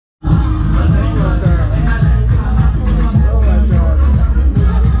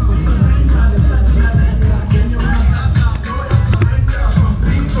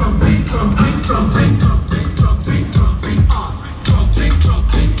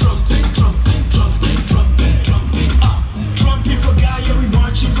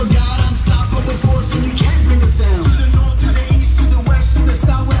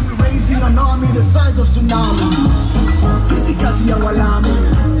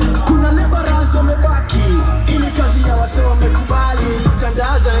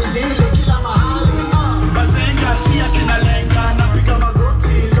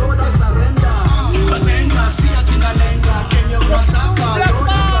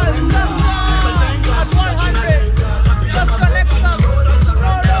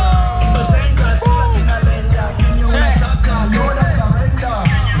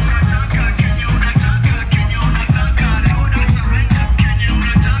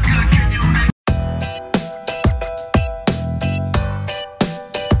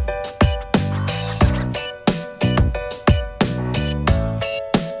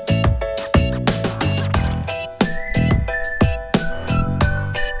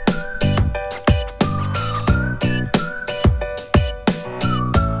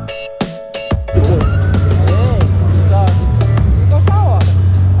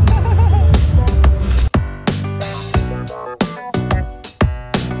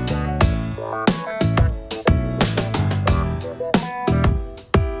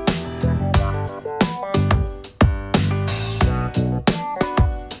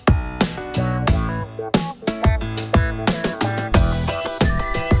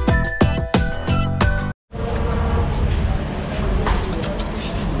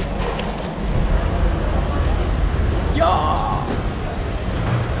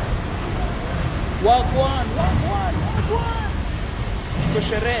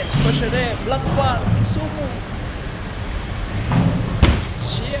Event kwa sherehe Black Park Kisumu.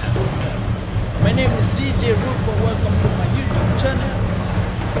 Yeah. My name is DJ Rupo. Welcome to my YouTube channel.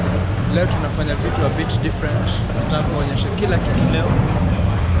 Leo tunafanya vitu a bit different. Nataka kuonyesha kila kitu leo.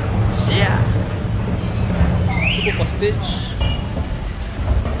 Yeah. Tuko kwa stage.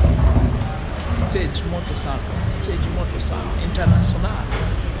 Stage moto sana. Stage moto sana. International.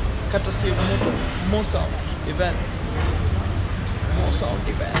 Kata si moto. MoSound Events. MoSound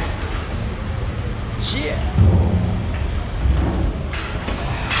Events. Yeah.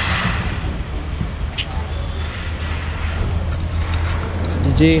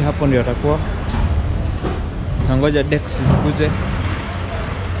 DJ hapo ndio atakuwa. Nangoja decks zikuje.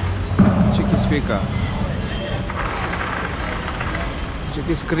 Cheki speaker.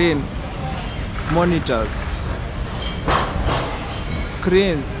 Cheki screen. Monitors.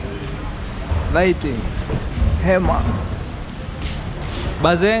 Screen. Lighting. Hema.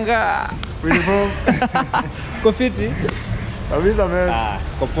 Bazenga. Kofiti. Kabisa man.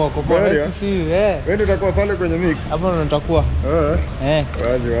 Kopo. Nice see you. Wewe ndio utakuwa pale kwenye mix. Hapo ndo nitakuwa.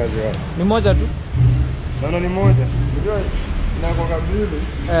 Wazi. Ni moja tu. Naona ni moja. Unajua inakuwa kabili.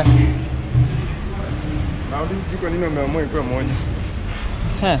 Na udisi jiko nini umeamua ikuwe moja?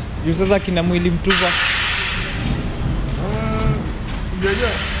 Juu sasa kina mwili mtuva. Sijajua.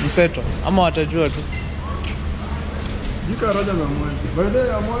 Mseto. Ama watajua tu. Sijika raja na moja. Baada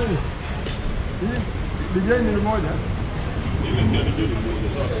ya moja. Hii design ni moja.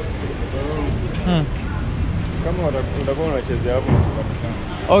 Kama utakuwa unachezea hapo kabisa.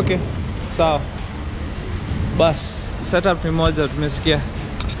 Okay. Sawa. Bas, setup ni moja tumesikia.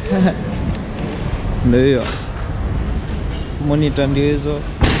 Ndio hiyo. Monitor ndio hizo.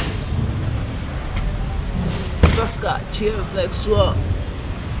 Tusker, cheers next one.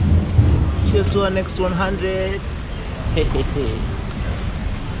 Cheers to our next 100.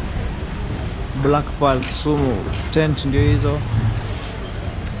 Black Park Kisumu. Tent ndio hizo.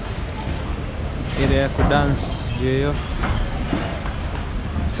 Area ya kudance ndio hiyo.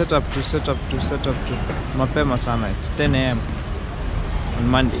 Setup to mapema sana. It's 10 AM on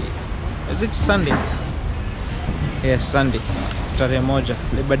Monday. Is it Sunday? Yes, Sunday. Tarehe moja,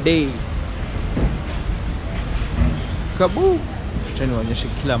 Labor Day. Kabu. Tena waonyeshe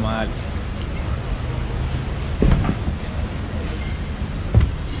kila mahali.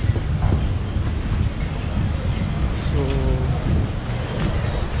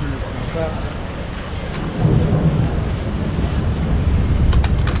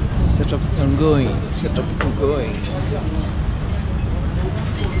 Setup ongoing.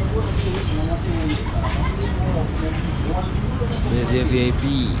 There's a VIP.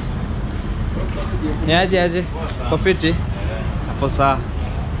 Aje. Kofiti. Hapo saa.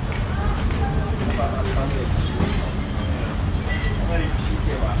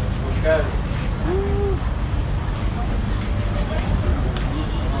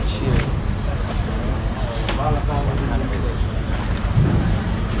 Cheers.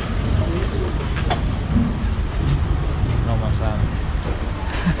 Noma sana.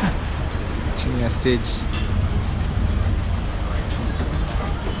 Chini ya stage.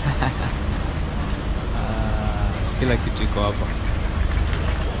 Kila kitu iko hapa.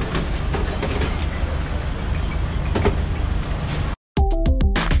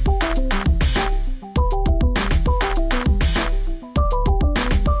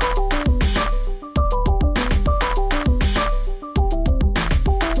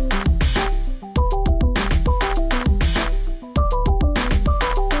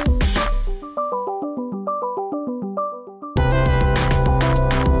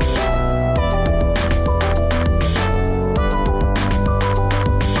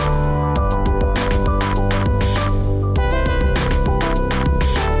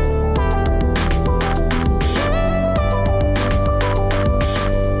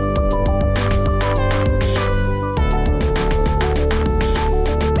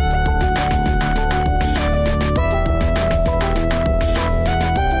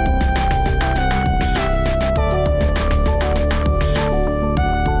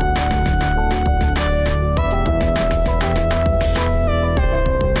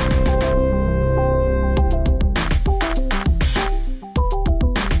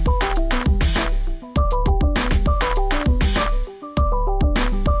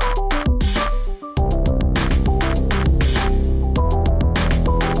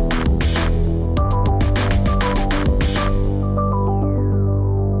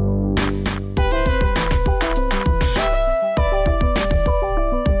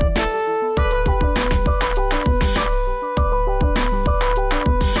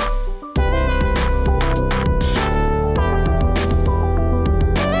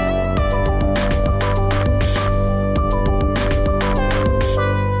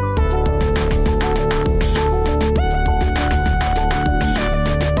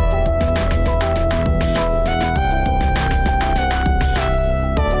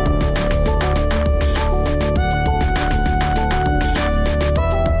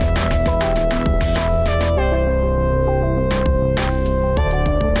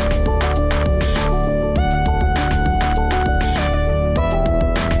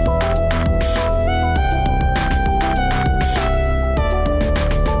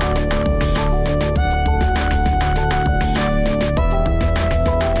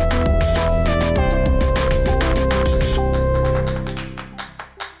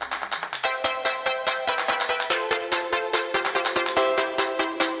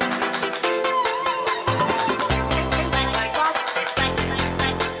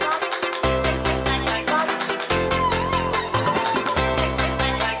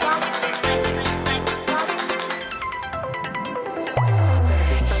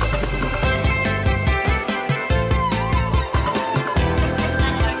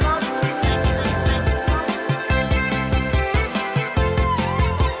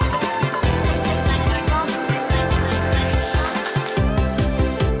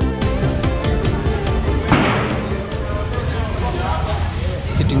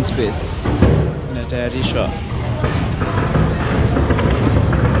 parking space inatayarishwa.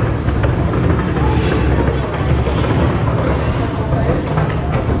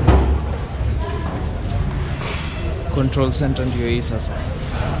 Control center ndio hii sasa.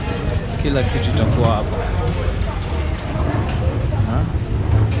 Kila kitu itakuwa hapa.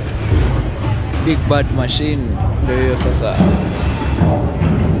 Big Bad Machine ndio hiyo sasa.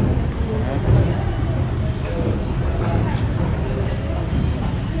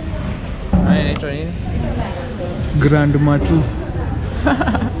 Haya inaitwa nini? Grand Matu.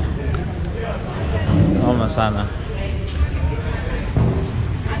 Noma sana.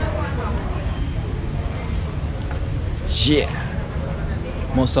 Yeah.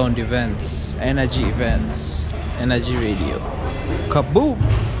 MoSound Events, Energy Events, Energy Radio. Kaboom!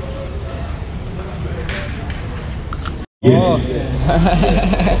 Yeah.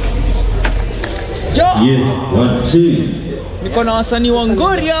 Yo! Yeah, 1, 2. Niko na wasanii wa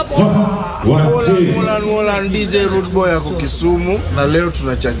ngori hapo. 1, 2. Molan DJ Root Boy ako Kisumu na leo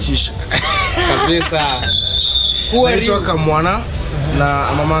tunachachisha. Kabisa. Naitwa Kamwana na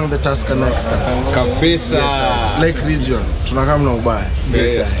I'm among the Tusker Nexter. Kabisa. Yes, Lake Region. Tunakaa mna ubaya.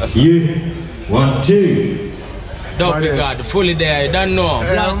 Yes. Yeah, 1, 2. Dopey God, fully there, you don't know.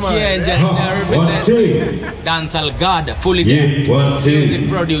 Black Angel, represent 1, 2. Dancehall God, fully there. Yeah, 1, 2. Music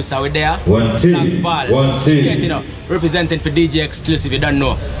producer, we there. 1, 2. Black Ball, 1, 2. you know, representing for DJ exclusive, you don't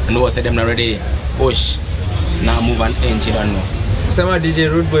know. And who said them not ready? Push. Now move an inch, you don't know. Sema DJ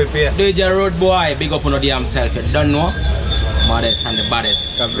Root Boy pia. DJ Road Boy, big up on the himself, you don't know. Mothers and the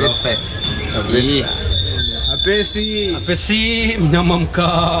baddest. Roughest. Yeah. Apesi mnyama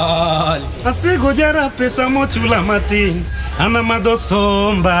mkali. Asigojera pesa mochula matin. Ana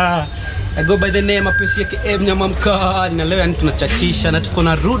madosomba. I go by the name Apesi yake mnyama mkali. Na leo yani tunachachisha na tuko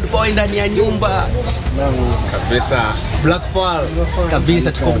na Rude Boy ndani ya nyumba. Kabisa. Black Pearl.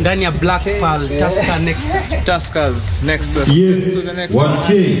 Kabisa tuko ndani ya Black Pearl. Tusker Nexter. Tuskers Nexter Yeah, Fest to the next 1,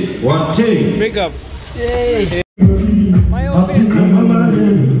 2. 1, 2. Big up. Yes. My office.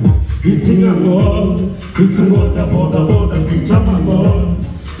 Itinga mo, isungota boda boda kichama mo,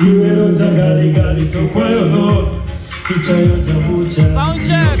 iwero jagari gari tokwayo no, ichayo jabucha. Sound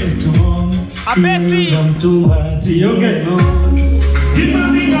check. Apesi. Mtumba tiyonge no.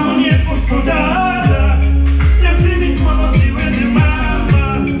 Kimani na onyefo sodada, nyatini kono tiwene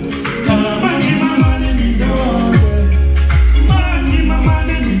mama, kalamangi mama ne midoje, mangi mama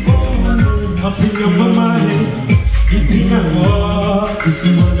ne nipone, hatinga mama ne, itinga mo.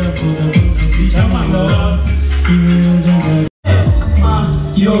 Isimoja boda kichama lot imeonja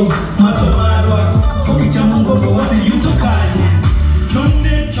yo matomarwa okichama ngoko wasi yutokaje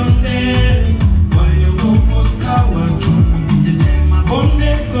chonde chonde wayo moska watu njema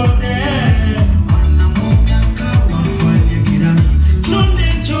bonde gode wana munga kawa fanya kira chonde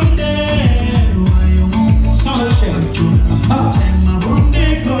chonde wayo moska watu njema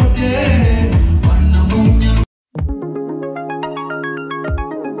bonde gode.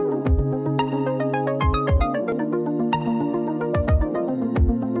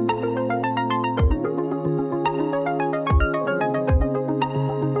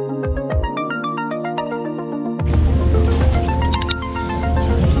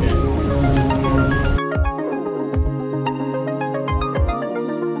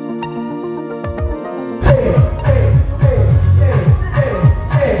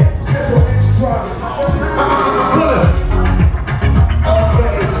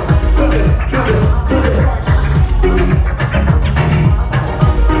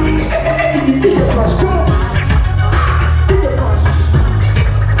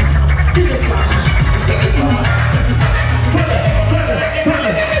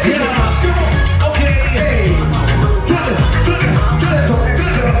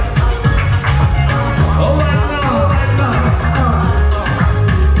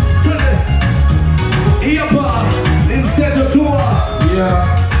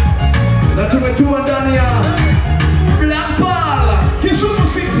 Na tumetua ndani ya Black Pearl, Kisumu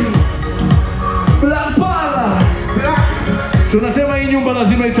City. Black Pearl. Tunasema hii nyumba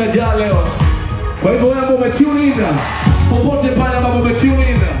lazima itajaa leo. Kwa hivyo wewe ambao umetune in, popote pale ambapo umetune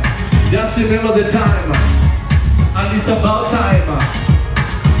in, just remember the time. And it's about time.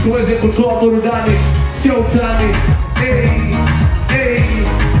 Tuweze kutoa burudani, sio utani. Hey, hey,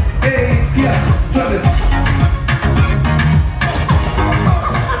 hey, yeah, turn it.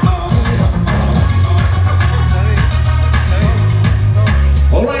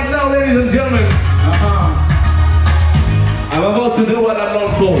 Alright, now ladies and gentlemen, I'm about to do what I'm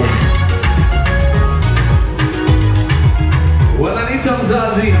known for. Wananiita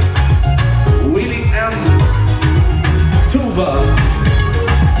mzazi Willie M. Tuva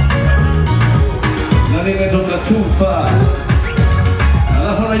imetoka chupa.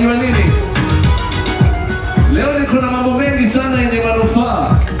 Alafu unajua nini? Leo niko na mambo mengi sana yenye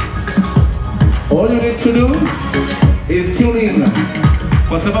manufaa. All you need to do is tune in.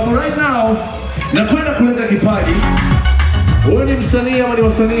 Kwa sababu right now nakwenda kuleta kipaji. Huyu ni msanii ama ni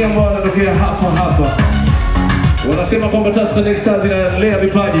wasanii ambao wanatokea hapa. Wanasema kwamba Tusker Nexter inalea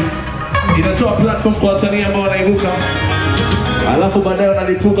vipaji. Inatoa platform kwa wasanii ambao wanaibuka. Alafu baadaye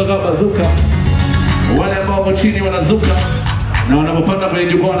wanalipuka kama bazuka. Wale ambao wako chini wanazuka. Na wanapopanda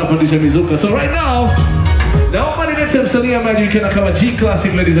kwenye jukwaa wanapandisha mizuka. So right now, naomba nilete msanii ambaye anajulikana kama G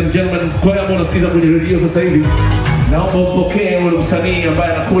Classic, ladies and gentlemen. Kwa ambao unasikiza kwenye radio sasa hivi, naomba mpokee yule msanii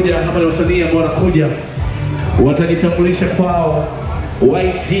ambaye anakuja, ama ni wasanii ambao wanakuja watajitambulisha kwao.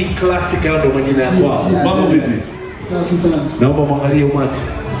 YG Classic ndio majina ya kwao. Mambo vipi? Safi sana. Naomba muangalie umati.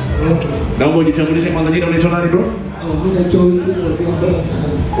 Okay. Naomba ujitambulishe kwanza, jina unaitwa nani bro? Mimi naitwa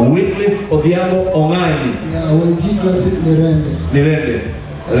Wycliffe Odhiambo Online. YG Classic ni Rende. Ni Rende.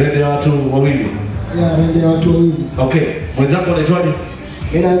 Rende ya watu wawili. Rende ya watu wawili. Okay. Mwenzako anaitwaje?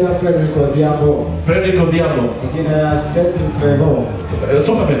 Mimi naitwa Frederick Odhiambo. Frederick Odhiambo. Jina Stephen Trevor.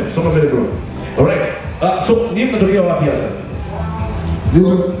 Soma mbele bro. Alright. So ni mnatokea wapi hasa?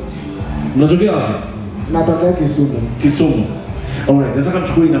 Zero. Mnatokea wapi? Natokea Kisumu. Kisumu. Alright, nataka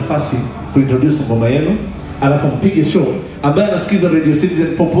mchukue nafasi kuintroduce ngoma yenu, alafu mpige show ambaye anasikiza Radio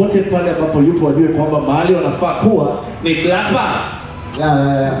Citizen popote pale ambapo yupo wajue kwamba mahali wanafaa kuwa ni Blapa.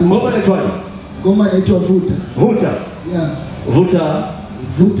 Ngoma inaitwaje? Ngoma inaitwa Vuta. Vuta. Yeah. Vuta.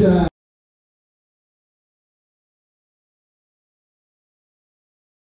 Vuta.